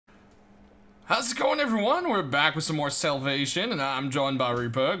How's it going, everyone? We're back with some more Sailvation, and I'm joined by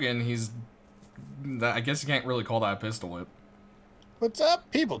Repug, and he's... I guess you can't really call that a pistol whip. What's up,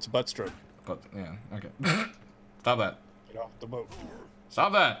 people? It's a butt stroke. But, yeah, okay. Stop that. Get off the boat.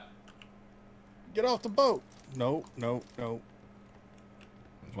 Stop that. Get off the boat. No, no, no.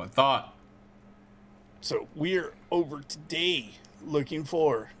 That's what I thought. So, we're over today looking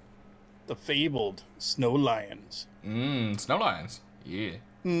for the fabled snow lions. Snow lions. Yeah.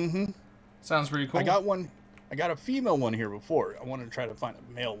 Mm-hmm. Sounds pretty cool. I got one. I got a female one here before. I want to try to find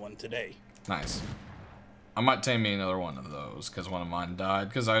a male one today. Nice. I might tame me another one of those, because one of mine died,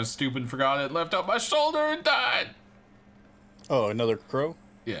 because I was stupid and forgot it, left out my shoulder and died. Oh, another crow?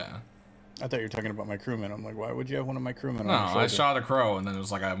 Yeah. I thought you were talking about my crewman. I'm like, why would you have one of my crewmen No, on your shoulder? I shot a crow, and then it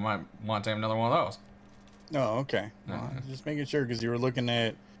was like, I might want to tame another one of those. Oh, okay. Well, just making sure, because you were looking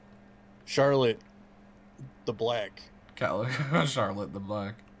at Charlotte the Black. Charlotte the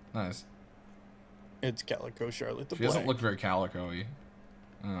Black. Nice. It's Calico Charlotte the She Black. doesn't look very calico-y.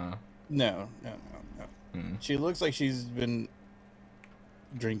 No. She looks like she's been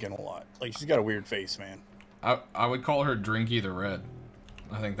drinking a lot. Like, she's got a weird face, man. I would call her Drinky the Red.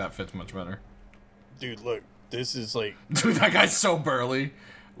 I think that fits much better. Dude, look. This is like... Dude, that guy's so burly.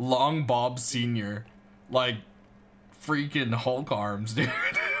 Long Bob Sr. Like, freaking Hulk arms, dude.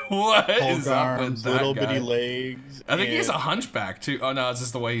 What is up with that little guy? bitty legs. I think he's a hunchback, too. Oh, no, it's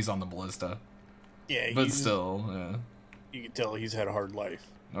just the way he's on the ballista. Yeah, but still, yeah. You can tell he's had a hard life.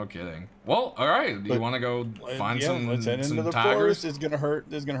 No kidding. Well, all right. Do you want to go find some let's head into the tigers? forest. It's gonna hurt.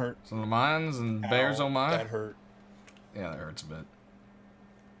 This is gonna hurt. Some lions and bears. Oh my! That hurt. Yeah, that hurts a bit.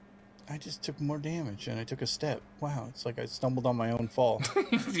 I just took more damage and I took a step. Wow, it's like I stumbled on my own fall.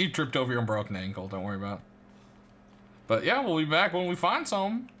 You tripped over your broken ankle. Don't worry about it. But yeah, we'll be back when we find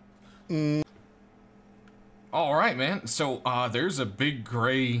some. All right, man. So there's a big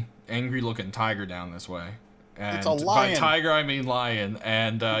gray, angry-looking tiger down this way. And it's a lion. By tiger, I mean lion.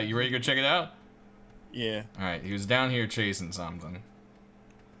 And you ready to go check it out? Yeah. All right, he was down here chasing something.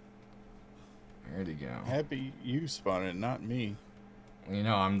 Where'd he go? Happy you spotted, not me. You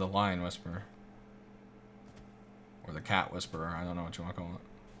know, I'm the lion whisperer. Or the cat whisperer. I don't know what you want to call it.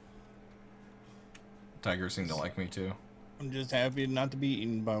 Tigers seem to like me, too. I'm just happy not to be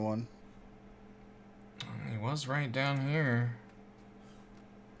eaten by one. He was right down here.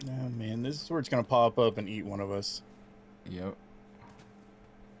 Oh, man. This is where it's going to pop up and eat one of us. Yep.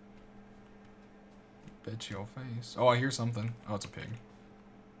 Bet your face. Oh, I hear something. Oh, it's a pig.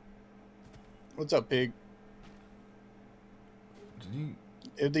 What's up, pig? Did he...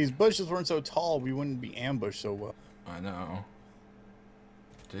 If these bushes weren't so tall, we wouldn't be ambushed so well. I know.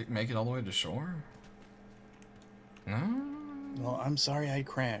 Did it make it all the way to shore? No? Well, I'm sorry I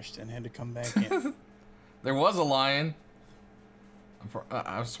crashed and had to come back in. There was a lion.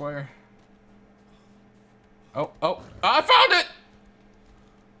 I swear. Oh, I found it!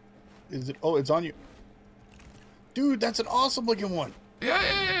 Is it? Oh, it's on you. Dude, that's an awesome looking one. Yeah.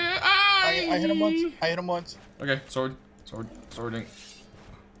 I hit him once. I hit him once. Okay, swording.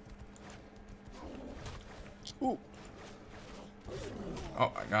 Ooh.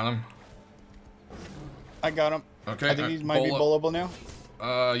 Oh, I got him. I got him. Okay. I think he might be bowlable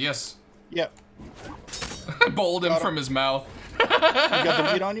now. Yes. Yep. I bowled him from his mouth. You got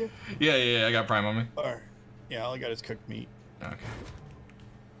the meat on you? Yeah, I got prime on me. Alright. Yeah, all I got is cooked meat. Okay.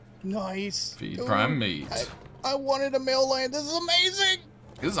 Nice. Feed Dude, prime meat. I wanted a male lion. This is amazing.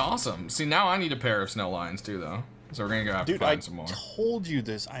 This is awesome. See, now I need a pair of snow lions too, though. So we're gonna go have to find some more. Dude, I told you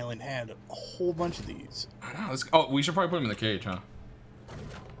this island had a whole bunch of these. I know. Oh, we should probably put them in the cage, huh?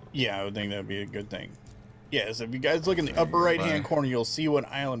 Yeah, I would think that'd be a good thing. Yeah, so if you guys look in the upper right-hand corner, you'll see what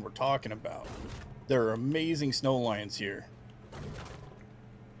island we're talking about. There are amazing snow lions here.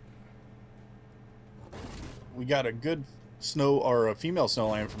 We got a good a female snow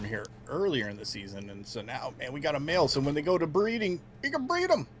lion from here earlier in the season, and so now, man, we got a male. So when they go to breeding, we can breed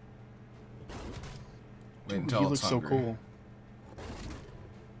them. Wait until he it's looks hungry. so cool.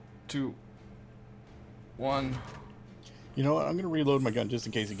 2, 1. You know what? I'm gonna reload my gun just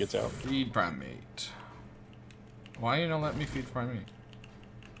in case it gets out. Feed primate. Why you don't let me feed primate?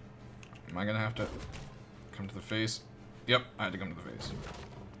 Am I gonna have to come to the face? Yep, I had to come to the face.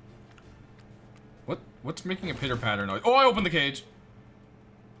 What's making a pitter-patter noise? Oh, I opened the cage.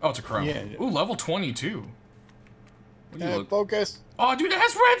 Oh, it's a crow. Yeah. Ooh, level 22. What do you look? Focus. Oh, dude, it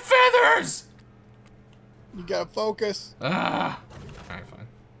has red feathers! You gotta focus. Ah. Alright, fine.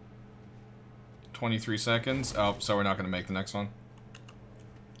 23 seconds. Oh, so we're not gonna make the next one.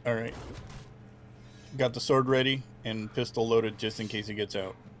 Alright. Got the sword ready and pistol loaded just in case it gets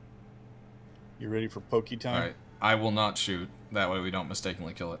out. You ready for pokey time? Alright. I will not shoot. That way we don't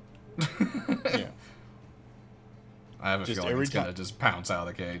mistakenly kill it. Yeah. I have a Just feeling every it's gonna just pounce out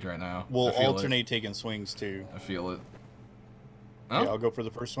of the cage right now. We'll I feel alternate taking swings too. I feel it. Okay, Oh. I'll go for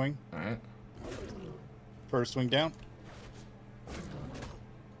the first swing. All right. First swing down.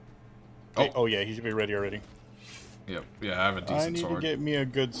 Okay. Oh. Oh yeah, he should be ready already. Yep. Yeah, I have a decent I need sword. to get me a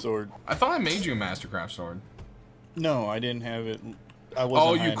good sword. I thought I made you a Mastercraft sword. No, I didn't have it. I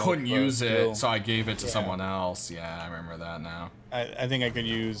wasn't Oh, you couldn't use it, so I gave it to Yeah. someone else. Yeah, I remember that now. I think I could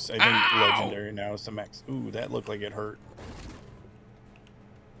use. I think Ow! legendary now is the max. Ooh, that looked like it hurt.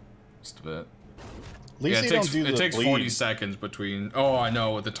 Just a bit. At least Yeah, they don't do it the takes bleed. 40 seconds between. Oh, I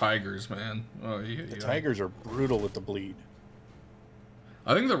know, with the tigers, man. Oh, The tigers are brutal with the bleed.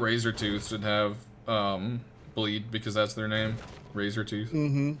 I think the Razor Tooth should have bleed because that's their name, Razor Tooth.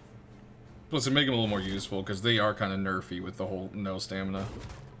 Mm-hmm. Plus, it make them a little more useful because they are kind of nerfy with the whole no stamina.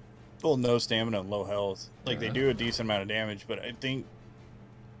 Well, no stamina and low health. Like they Yeah. do a decent amount of damage, but I think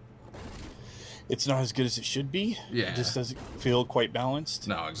it's not as good as it should be. Yeah. It just doesn't feel quite balanced.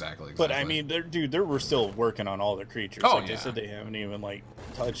 No, exactly. But I mean, we're still working on all the creatures. Oh, Like yeah. they said, they haven't even like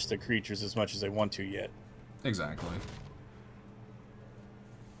touched the creatures as much as they want to yet. Exactly.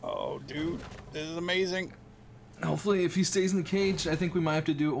 Oh, dude, this is amazing. Hopefully, if he stays in the cage, I think we might have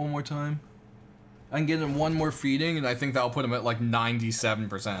to do it one more time. I can get him one more feeding, and I think that'll put him at like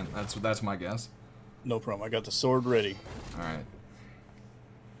 97%. That's my guess. No problem. I got the sword ready. All right.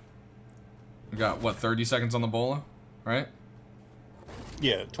 We got what 30 seconds on the bola, right?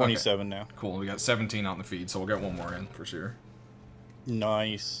 Yeah, 27 now. Cool. We got 17 on the feed, so we'll get one more in for sure.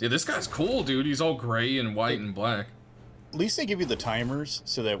 Nice. Yeah, this guy's cool, dude. He's all gray and white and black. At least they give you the timers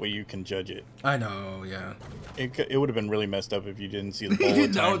so that way you can judge it. I know, yeah. It would have been really messed up if you didn't see the bola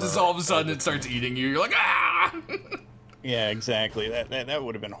No, timer. just all of a sudden it starts eating you. You're like, ah! Yeah, exactly. That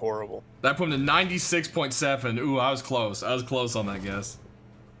would have been horrible. That put him to 96.7. Ooh, I was close. I was close on that guess.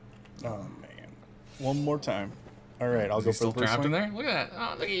 Oh man. One more time. All right, I'll Is go he for still the first trapped in one. there? Look at that.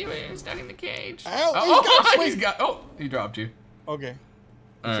 Oh, look at you. You're stuck in the cage. Ow, Oh, he's got oh, he dropped you. Okay.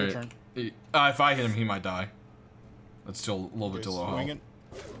 All It's your right. turn. If I hit him, he might die. That's still a little bit too low. Swinging.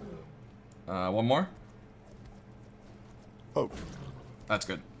 One more. Poke. That's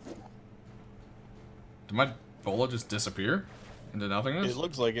good. Did my bola just disappear into nothingness? It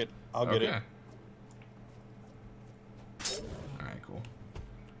looks like it. I'll get it. Alright, cool.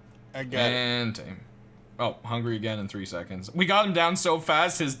 I got it. And tame. Oh, hungry again in 3 seconds. We got him down so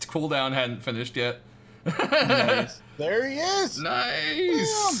fast, his cooldown hadn't finished yet. Nice. There he is.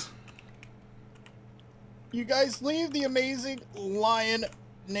 Nice! You guys leave the amazing lion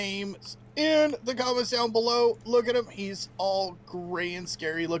names in the comments down below. Look at him. He's all gray and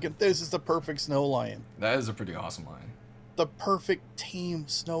scary looking. This is the perfect snow lion. That is a pretty awesome line. The perfect tame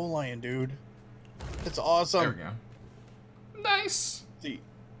snow lion, dude. It's awesome. There we go. Nice! See,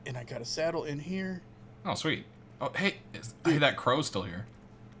 and I got a saddle in here. Oh, sweet. Oh, hey, hey, that crow's still here.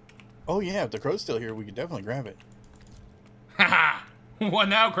 Oh yeah, if the crow's still here, we could definitely grab it. Haha! What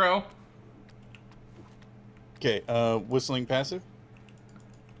now, crow? Okay, whistling passive.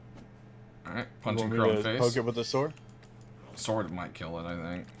 Alright, You punching want me crow in to the face. poke it with the sword. Sword might kill it, I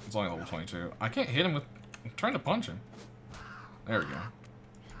think. It's only level 22. I can't hit him with... I'm trying to punch him. There we go.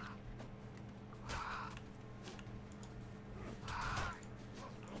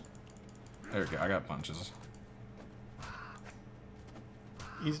 There we go, I got punches.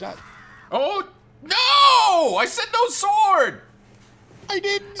 He's not. Oh! No! I said no sword! I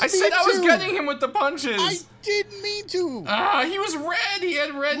didn't. I said mean I was to. getting him with the punches! I didn't mean to. Ah, he was red! He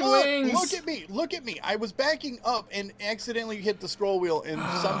had red wings! Look at me! Look at me! I was backing up and accidentally hit the scroll wheel, and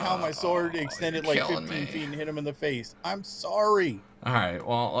somehow my sword extended you're like killing 15 me. feet and hit him in the face. I'm sorry. Alright,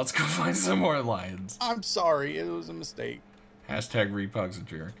 well, let's go find some more lions. I'm sorry. It was a mistake. Hashtag Repug's a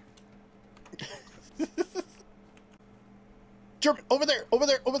jerk. German, over there! Over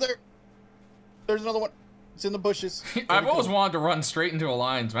there! Over there! There's another one. It's in the bushes. I've always wanted to run straight into a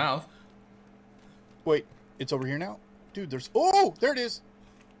lion's mouth. Wait, it's over here now? Dude, there's... Oh! There it is!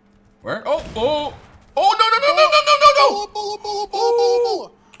 Where? Oh! Oh! Oh, no, no, no, no, no, no, no, no! Bola, bola, bola, bola,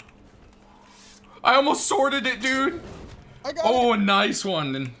 bola! I almost sorted it, dude. I got Oh, it! a nice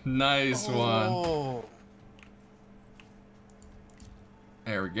one. Nice one. Oh.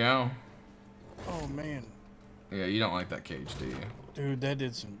 There we go. Oh, man. Yeah, you don't like that cage, do you? Dude, that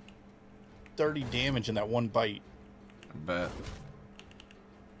did some 30 damage in that one bite. I bet.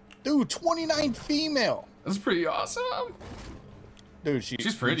 Dude, 29 female. That's pretty awesome. Dude,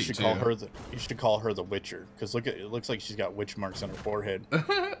 She's pretty, you should too. call her you should call her the Witcher, because look at it looks like she's got witch marks on her forehead.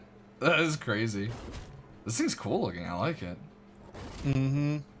 That is crazy. This thing's cool looking. I like it.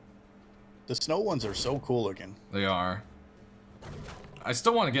 Mm-hmm. The snow ones are so cool looking. They are. I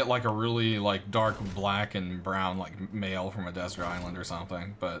still want to get like a really like dark black and brown like male from a desert island or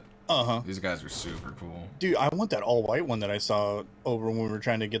something, but these guys are super cool. Dude, I want that all white one that I saw over when we were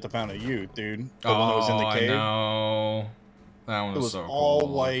trying to get the Pound of Youth, dude. The one that was in the cave. I know. That one was so all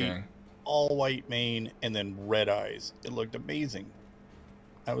cool. white, all white mane and then red eyes. It looked amazing.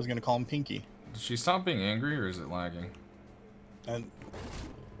 I was gonna call him Pinky. Did she stop being angry or is it lagging? And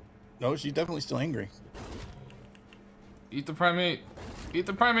no, she's definitely still angry. Eat the primate. Eat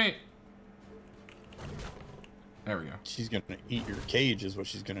the primate. There we go. She's gonna eat your cage is what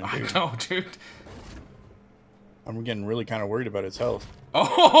she's gonna do. I know, dude. I'm getting really kind of worried about its health.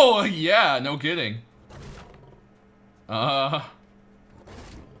 Oh, yeah, no kidding.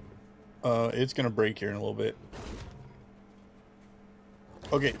 It's gonna break here in a little bit.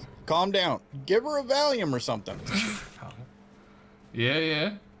 Okay, calm down. Give her a Valium or something.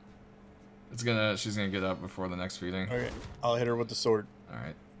 Yeah. She's gonna get up before the next feeding. Okay, I'll hit her with the sword.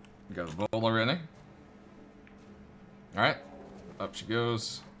 Alright. We got a bowl already. Alright. Up she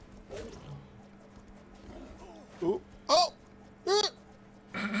goes. Ooh. Oh!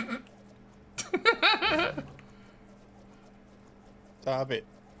 Stop it.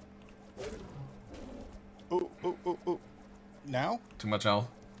 Ooh. Now? Too much health.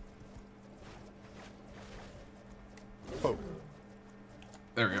 Oh.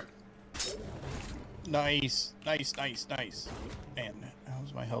 There we go. Nice. Man,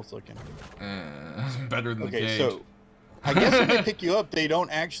 how's my health looking? Better than the cage. So I guess when they pick you up, they don't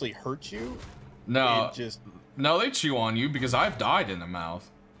actually hurt you. No. No, they chew on you because I've died in the mouth.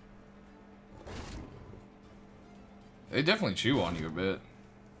 They definitely chew on you a bit.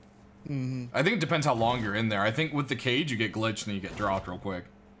 I think it depends how long you're in there. I think with the cage, you get glitched and you get dropped real quick.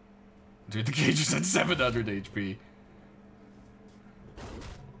 Dude, the cage is at 700 HP.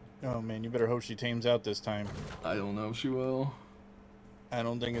 Oh man, you better hope she tames out this time. I don't know if she will. I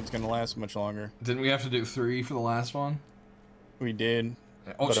don't think it's gonna last much longer. Didn't we have to do 3 for the last one? We did.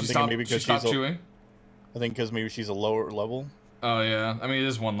 Oh, but she stopped chewing? I think because maybe she's a lower level. Oh yeah, I mean it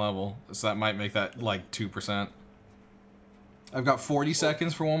is 1 level, so that might make that like 2%. I've got 40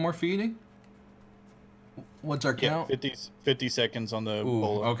 seconds for 1 more feeding. What's our count? 50 seconds on the Ooh,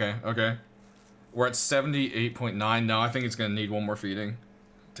 bowl. Okay. We're at 78.9 now. I think it's gonna need 1 more feeding.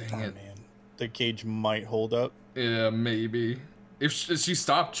 Dang it. Man. The cage might hold up. Yeah, maybe. If she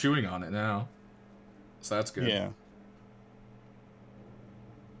stopped chewing on it now. So that's good. Yeah.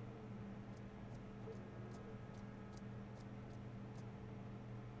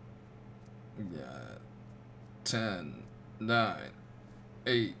 Yeah. 10, 9,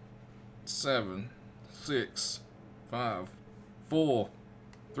 8, 7, 6, 5, 4,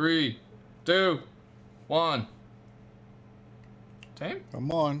 3, 2, 1. Tame?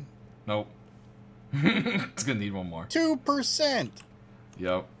 Come on. Nope. It's gonna need 1 more. 2%.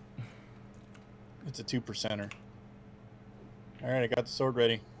 Yep. It's a 2%er. All right, I got the sword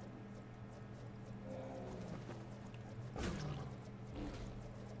ready.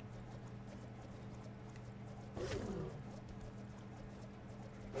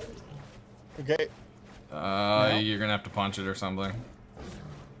 Okay. You're gonna have to punch it or something.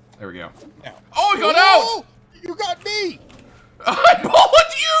 There we go. Now. Oh, he got out! You got me! I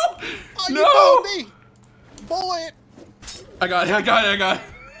bullet you! Oh, No! You got me! Bullet! I got it.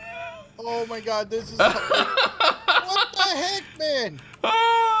 Oh my god, this is... What the heck, man?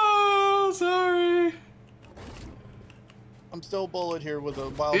 Oh, sorry. I'm still bullet here with a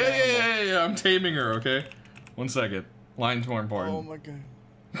wild animal. Yeah. I'm taming her, okay? 1 second. Line's more important. Oh my god.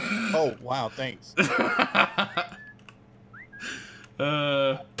 Oh, wow, thanks.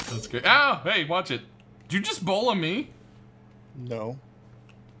 That's good. Ow! Hey, watch it. Did you just bola me? No.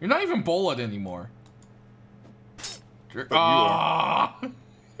 You're not even bullet anymore. But you are.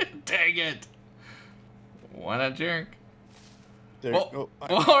 Dang it. What a jerk. There, Well,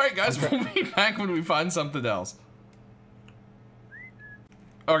 alright guys, we'll be back when we find something else.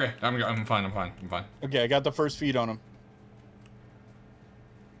 Okay, I'm fine. Okay, I got the first feed on him.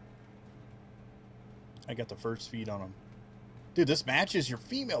 Dude, this matches your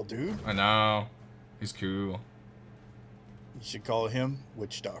female, dude. I know. He's cool. You should call him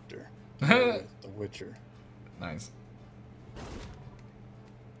Witch Doctor. The Witcher. Nice.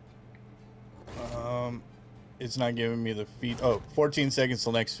 It's not giving me the feed. Oh, 14 seconds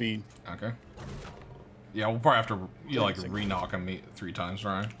till next feed. Okay. Yeah, we'll probably have to re-knock him 3 times,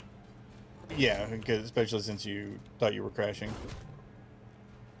 right? Yeah, because especially since you thought you were crashing.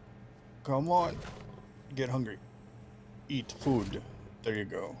 Come on. Get hungry. Eat food. There you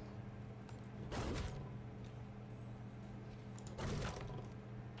go.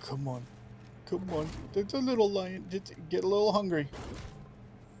 Come on. Come on. There's a little lion. Just get a little hungry.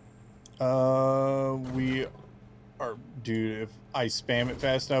 We are, dude, if I spam it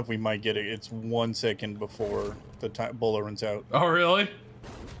fast enough, we might get it. It's 1 second before the bullet runs out. Oh, really?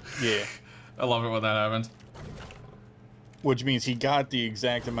 Yeah. I love it when that happens. Which means he got the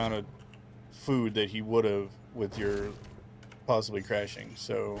exact amount of food that he would have with your possibly crashing.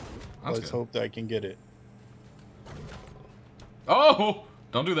 So let's hope that I can get it. Oh,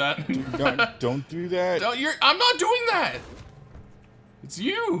 don't do that. Don't do that. No, I'm not doing that. It's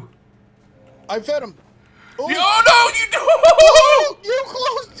you. I fed him. Oh, no, you don't. Oh, you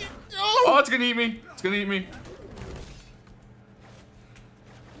closed it. Oh, it's gonna eat me. It's gonna eat me.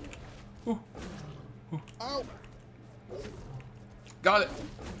 Ooh. Ooh. Ow. Got it.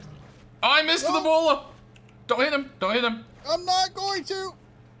 Oh, I missed the Ebola. Don't hit him. Don't hit him. I'm not going to.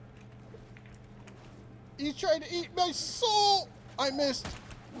 He's trying to eat my soul. I missed.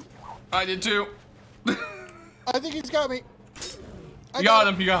 I did too. I think he's got me. You got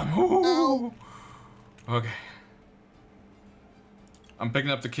him. You got him. Ooh. Okay. I'm picking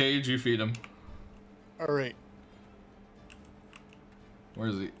up the cage. You feed him. All right. Where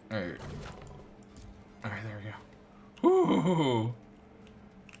is he? All right. All right, there we go. Ooh.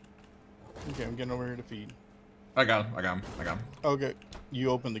 Okay, I'm getting over here to feed. I got him. I got him. I got him. Okay.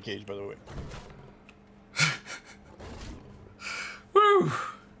 You opened the cage, by the way. Woo.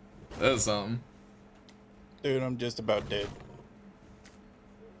 That's something. Dude, I'm just about dead.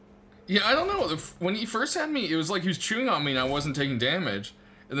 Yeah, I don't know. When he first had me, it was like he was chewing on me and I wasn't taking damage.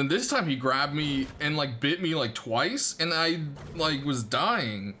 And then this time he grabbed me and like bit me like twice and I like was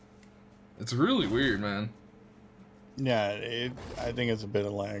dying. It's really weird, man. Yeah, I think it's a bit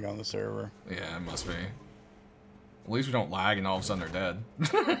of lag on the server. Yeah, it must be. At least we don't lag and all of a sudden they're dead.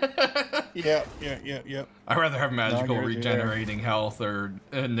 Yeah. I'd rather have magical regenerating health or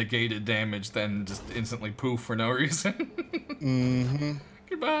negated damage than just instantly poof for no reason. Mm-hmm.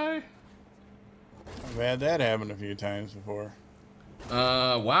 Goodbye. I've had that happen a few times before.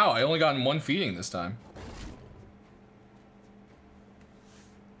 Wow, I only gotten one feeding this time.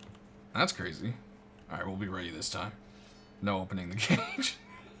 That's crazy. Alright, we'll be ready this time. No opening the cage.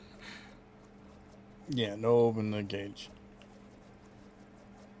 Yeah, no open the cage.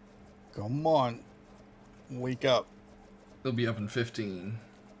 Come on. Wake up. They'll be up in 15.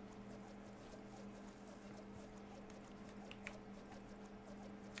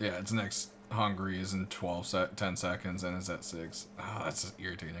 Yeah, its next hungry is in 10 seconds and it's at 6. Oh, that's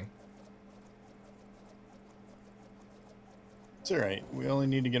irritating. It's alright. We only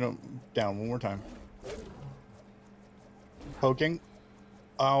need to get him down one more time. Poking.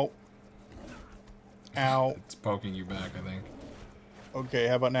 Ow. Ow. It's poking you back, I think. Okay,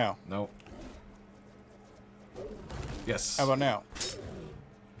 how about now? Nope. Yes. How about now?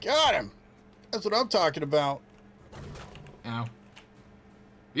 Got him! That's what I'm talking about. Ow.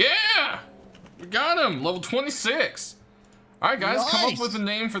 Yeah! We got him! Level 26! Alright guys, Nice. come up with a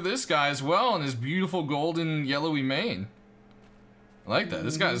name for this guy as well and his beautiful golden yellowy mane. I like that.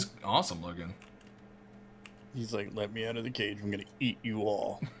 This guy's awesome looking. He's like, let me out of the cage. I'm gonna eat you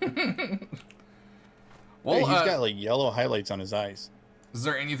all. Well, hey, he's got like yellow highlights on his eyes. Is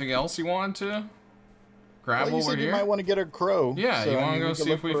there anything else you want to grab well, you over said here? You might want to get a crow. Yeah, so, you want to go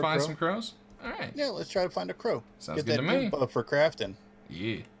see if we find crow. some crows? Alright. Yeah, let's try to find a crow. Sounds get good that to me. buff for crafting.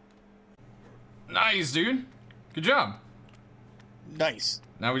 Yeah. Nice, dude. Good job. Nice.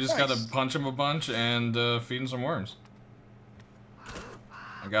 Now we just gotta punch him a bunch and feed him some worms.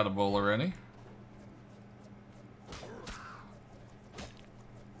 I got a bowl already.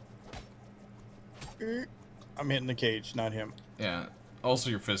 I'm hitting the cage, not him. Yeah.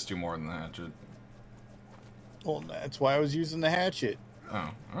 Also, your fists do more than the hatchet. Well, that's why I was using the hatchet. Oh,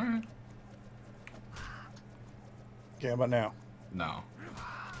 alright. Okay, how about now? No.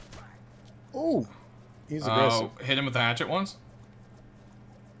 Ooh, he's aggressive. Hit him with the hatchet once.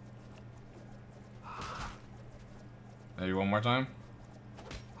 Maybe one more time.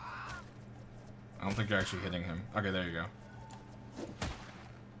 I don't think you're actually hitting him. Okay, there you go.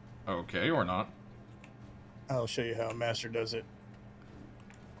 Okay, or not. I'll show you how a master does it.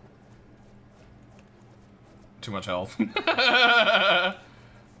 Too much health.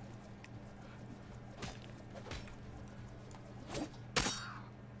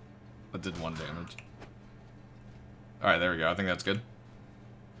 That did 1 damage. Alright, there we go. I think that's good.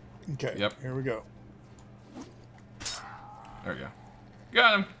 Okay, yep. Here we go. There we go.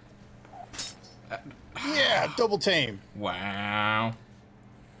 Got him! Yeah, double tame. Wow.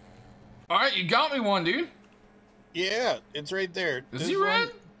 Alright, you got me one, dude. Yeah, it's right there. Is he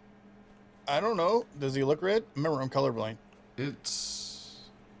red? I don't know. Does he look red? Remember, I'm colorblind.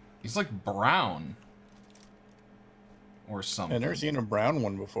 He's like brown. or something. I've never seen a brown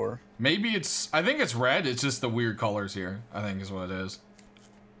one before. Maybe it's, I think it's red. It's just the weird colors here, I think is what it is.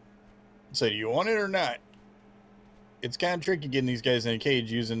 So do you want it or not? It's kind of tricky getting these guys in a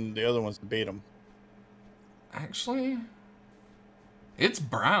cage using the other ones to bait them. Actually, it's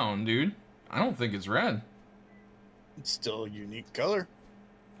brown, dude. I don't think it's red. It's still a unique color.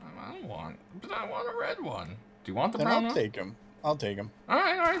 I don't want, but I want a red one. Do you want the Then brown I'll one? take them. I'll take them. All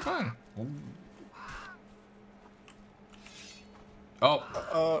right, fine.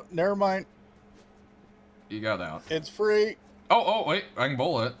 Oh. Never mind. You got out. It's free. Oh, wait. I can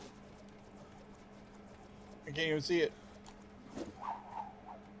bowl it. I can't even see it.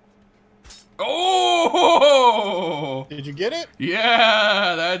 Oh! Did you get it?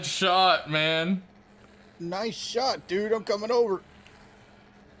 Yeah, that shot, man. Nice shot, dude. I'm coming over.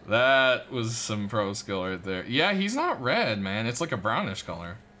 That was some pro skill right there. Yeah, he's not red, man. It's like a brownish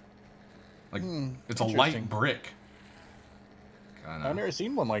color. Like, it's a light brick. Kinda. I've never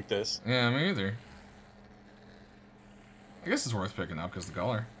seen one like this. Yeah, me either. I guess it's worth picking up because the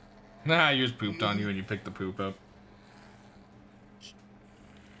color. Nah, you just pooped on you and you picked the poop up.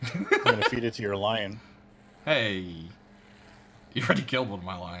 I'm gonna feed it to your lion. Hey. You already killed one of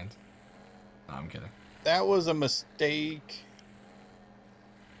my lions. No, I'm kidding. That was a mistake.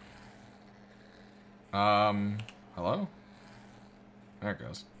 Hello? There it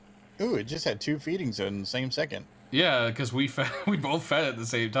goes. Ooh, it just had 2 feedings in the same second. Yeah, because we both fed at the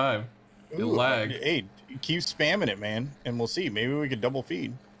same time. It lagged. Hey, keep spamming it, man, and we'll see. Maybe we could double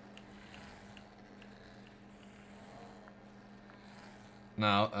feed.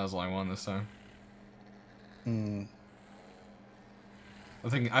 No, that was only one this time. I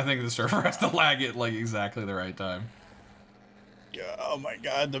think the server has to lag it like exactly the right time. Oh my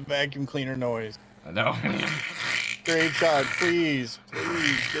god, the vacuum cleaner noise. I know. Great shot, please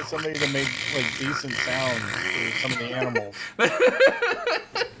get somebody to make like decent sounds for some of the animals.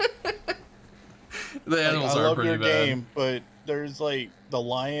 The animals I are love pretty your bad. game, but there's like the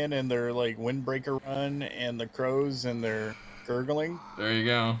lion and their like windbreaker run and the crows and their gurgling. There you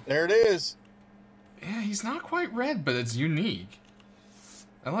go. There it is. Yeah, he's not quite red, but it's unique.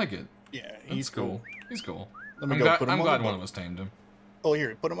 I like it. Yeah, He's cool. He's cool. Let me I'm go glad, put him I'm on glad the one boat. of us tamed him. Oh,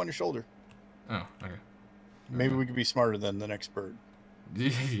 here, put him on your shoulder. Oh, okay. Maybe we could be smarter than the next bird.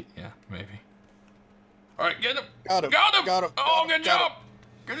 Yeah, maybe. All right, get him. Got him. Got him. Got him. Oh, Got him. good job.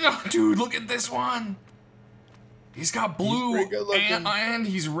 Good job. Dude, look at this one. He's got blue pretty good looking. and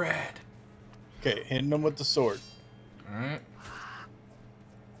he's red. Okay, hitting him with the sword. All right.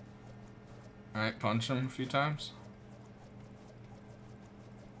 All right, punch him a few times.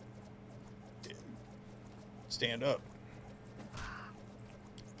 Stand up.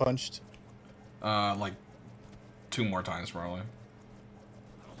 Punched. Like 2 more times probably.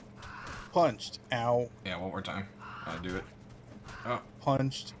 Punched. Ow. Yeah, one more time. Do it. Oh,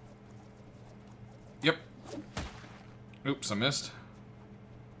 Punched. yep. Oops, I missed.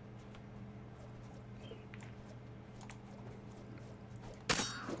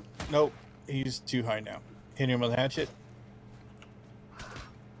 Nope. He's too high now. Hit him with a hatchet.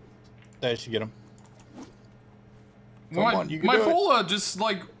 That should get him. Come on, you can my do it. bola just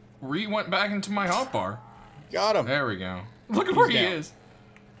like went back into my hotbar. Got him. There we go. Look at where he down. is.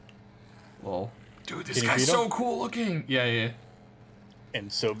 Lol. Dude, this Can you guy's feed so him? cool looking. Yeah.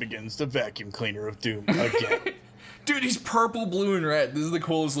 And so begins the vacuum cleaner of doom again. Dude, he's purple, blue, and red. This is the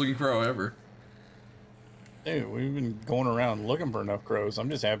coolest looking crow ever. Dude, we've been going around looking for enough crows. I'm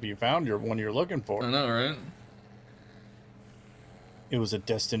just happy you found your one you're looking for. I know, right? It was a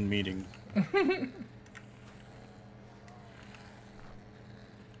destined meeting.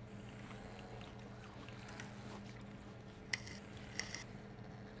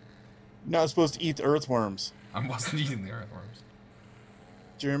 Not supposed to eat the earthworms. I wasn't eating the earthworms.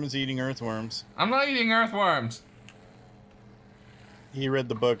 German's eating earthworms. I'm not eating earthworms. He read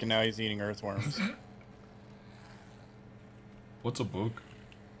the book and now he's eating earthworms. What's a book?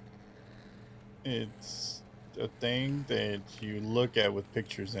 It's a thing that you look at with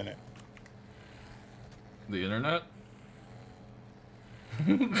pictures in it. The internet?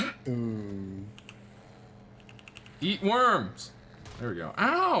 Ooh. Eat worms. There we go.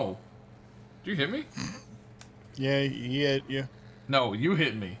 Ow! Did you hit me? Yeah, he hit you. No, you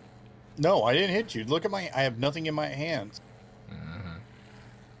hit me. No, I didn't hit you. Look at I have nothing in my hands.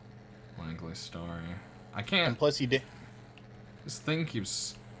 Likely story. I And can't. plus he did. This thing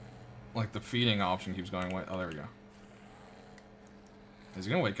keeps, like the feeding option keeps going away. Oh, there we go. Is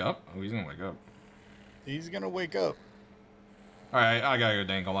he gonna wake up? Oh, he's gonna wake up. He's gonna wake up. All right, I gotta go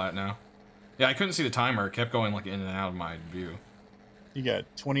dangle that now. Yeah, I couldn't see the timer. It kept going like in and out of my view. You got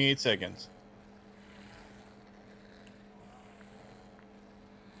 28 seconds.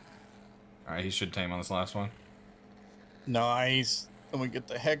 Alright, he should tame on this last one. Nice. And we get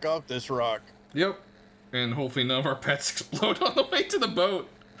the heck off this rock. Yep. And hopefully none of our pets explode on the way to the boat.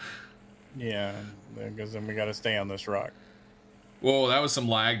 Yeah, because then we gotta stay on this rock. Whoa, that was some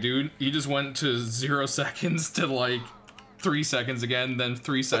lag, dude. He just went to 0 seconds to like 3 seconds again, then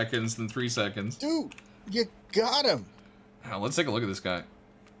 3 seconds, then 3 seconds. Dude, you got him. Now, let's take a look at this guy.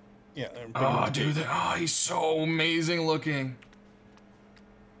 Yeah. Oh, dude. He's so amazing looking.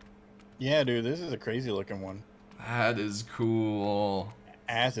 Yeah, dude, this is a crazy looking one. That is cool.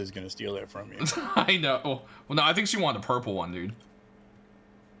 Ass is gonna steal that from you. I know. Well, no, I think she wanted a purple one, dude.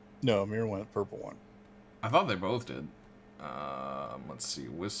 No, Mira wanted a purple one. I thought they both did. Let's see.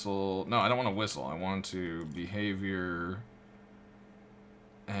 Whistle. No, I don't want to whistle. I want to behavior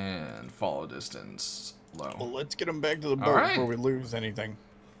and follow distance low. Well, let's get them back to the boat before we lose anything.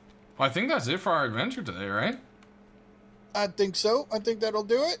 Well, I think that's it for our adventure today, right? I think so. I think that'll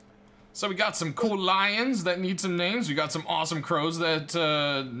do it. So we got some cool lions that need some names. We got some awesome crows that,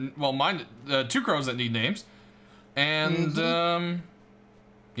 well, mine, 2 crows that need names. And,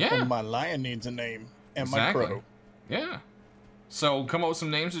 yeah. Well, my lion needs a name. And my crow. Yeah. So come up with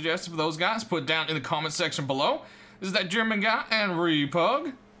some names suggested for those guys. Put it down in the comment section below. This is That German Guy and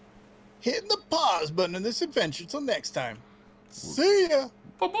Repug. Hitting the pause button in this adventure. Till next time. See ya.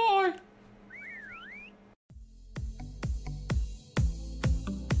 Bye-bye.